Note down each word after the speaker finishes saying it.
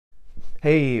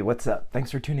Hey, what's up?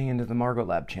 Thanks for tuning into the Margot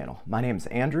Lab channel. My name's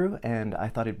Andrew, and I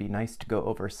thought it'd be nice to go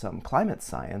over some climate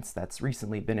science that's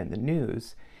recently been in the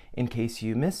news, in case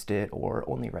you missed it or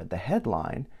only read the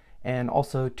headline, and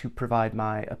also to provide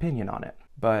my opinion on it.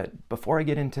 But before I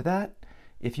get into that,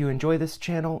 if you enjoy this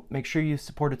channel, make sure you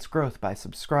support its growth by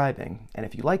subscribing, and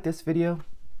if you like this video,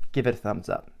 give it a thumbs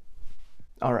up.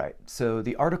 Alright, so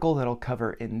the article that I'll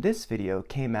cover in this video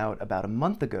came out about a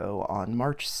month ago on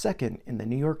March 2nd in the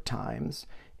New York Times,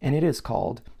 and it is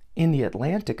called, "In the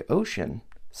Atlantic Ocean,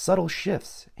 Subtle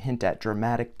Shifts Hint at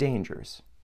Dramatic Dangers."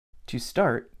 To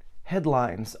start,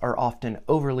 headlines are often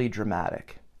overly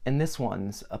dramatic, and this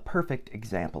one's a perfect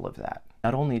example of that.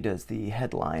 Not only does the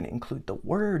headline include the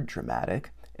word dramatic,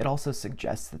 it also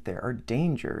suggests that there are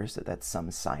dangers that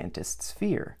some scientists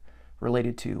fear,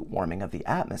 related to warming of the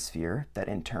atmosphere that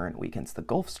in turn weakens the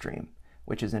Gulf Stream,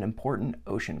 which is an important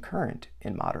ocean current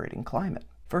in moderating climate.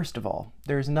 First of all,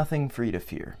 there's nothing for you to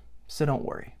fear, so don't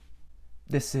worry.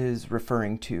 This is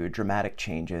referring to dramatic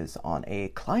changes on a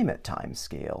climate time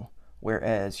scale,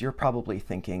 whereas you're probably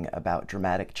thinking about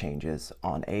dramatic changes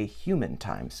on a human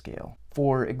time scale.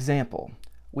 For example,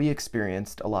 we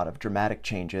experienced a lot of dramatic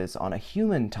changes on a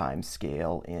human time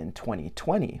scale in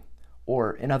 2020,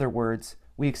 or in other words,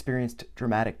 we experienced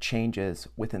dramatic changes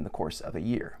within the course of a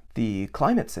year. The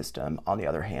climate system, on the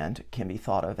other hand, can be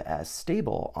thought of as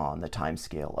stable on the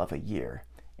timescale of a year,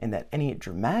 in that any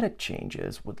dramatic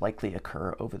changes would likely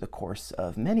occur over the course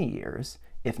of many years,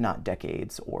 if not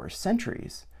decades or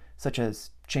centuries, such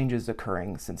as changes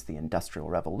occurring since the Industrial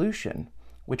Revolution,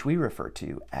 which we refer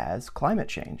to as climate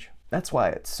change. That's why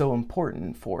it's so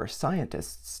important for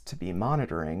scientists to be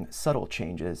monitoring subtle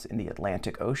changes in the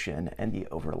Atlantic Ocean and the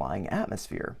overlying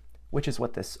atmosphere, which is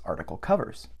what this article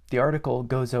covers. The article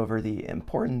goes over the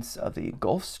importance of the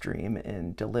Gulf Stream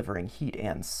in delivering heat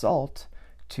and salt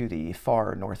to the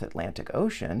far North Atlantic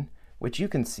Ocean, which you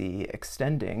can see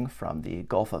extending from the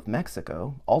Gulf of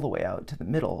Mexico all the way out to the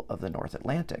middle of the North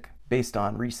Atlantic. Based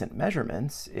on recent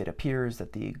measurements, it appears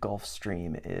that the Gulf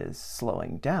Stream is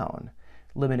slowing down,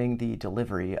 limiting the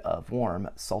delivery of warm,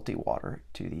 salty water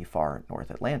to the far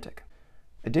North Atlantic.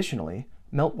 Additionally,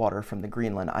 meltwater from the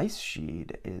Greenland ice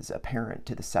sheet is apparent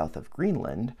to the south of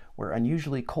Greenland, where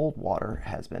unusually cold water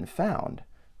has been found,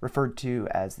 referred to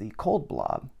as the cold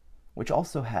blob, which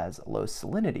also has low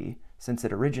salinity since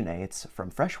it originates from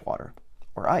freshwater,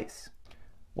 or ice.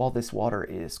 While this water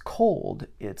is cold,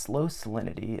 its low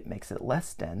salinity makes it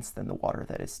less dense than the water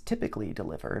that is typically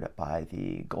delivered by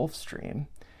the Gulf Stream,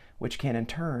 which can in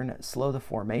turn slow the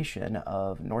formation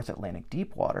of North Atlantic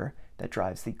deep water that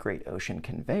drives the Great Ocean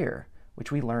Conveyor,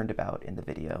 which we learned about in the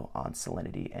video on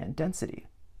salinity and density.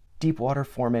 Deep water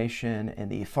formation in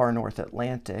the far North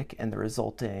Atlantic and the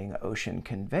resulting ocean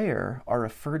conveyor are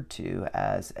referred to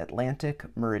as Atlantic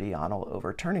Meridional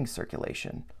Overturning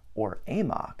Circulation, or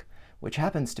AMOC, which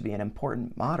happens to be an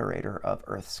important moderator of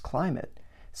Earth's climate,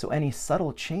 so any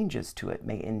subtle changes to it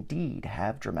may indeed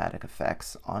have dramatic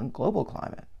effects on global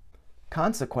climate.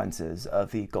 Consequences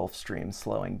of the Gulf Stream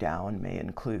slowing down may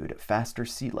include faster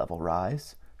sea level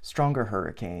rise, stronger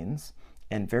hurricanes,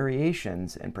 and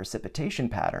variations in precipitation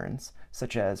patterns,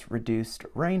 such as reduced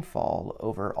rainfall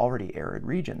over already arid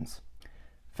regions.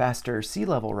 Faster sea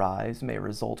level rise may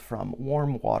result from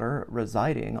warm water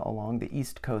residing along the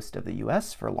east coast of the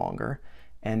US for longer,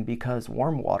 and because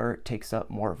warm water takes up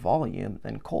more volume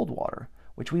than cold water,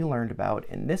 which we learned about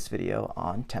in this video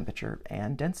on temperature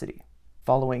and density.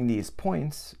 Following these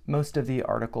points, most of the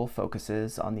article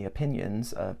focuses on the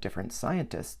opinions of different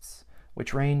scientists,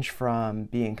 which range from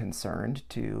being concerned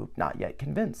to not yet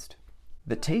convinced.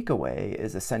 The takeaway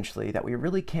is essentially that we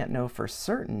really can't know for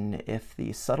certain if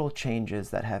the subtle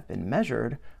changes that have been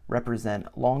measured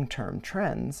represent long-term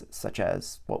trends, such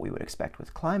as what we would expect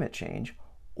with climate change,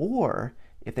 or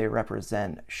if they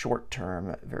represent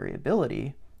short-term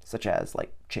variability, such as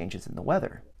like changes in the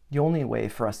weather. The only way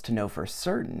for us to know for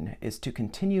certain is to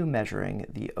continue measuring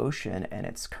the ocean and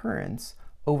its currents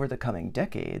over the coming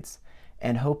decades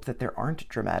and hope that there aren't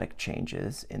dramatic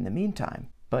changes in the meantime.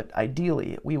 But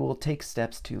ideally, we will take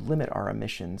steps to limit our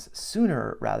emissions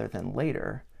sooner rather than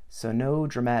later, so no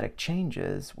dramatic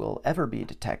changes will ever be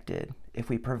detected if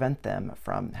we prevent them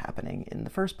from happening in the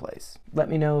first place. Let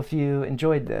me know if you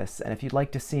enjoyed this, and if you'd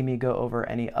like to see me go over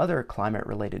any other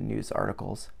climate-related news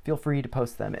articles, feel free to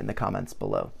post them in the comments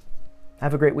below.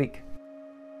 Have a great week.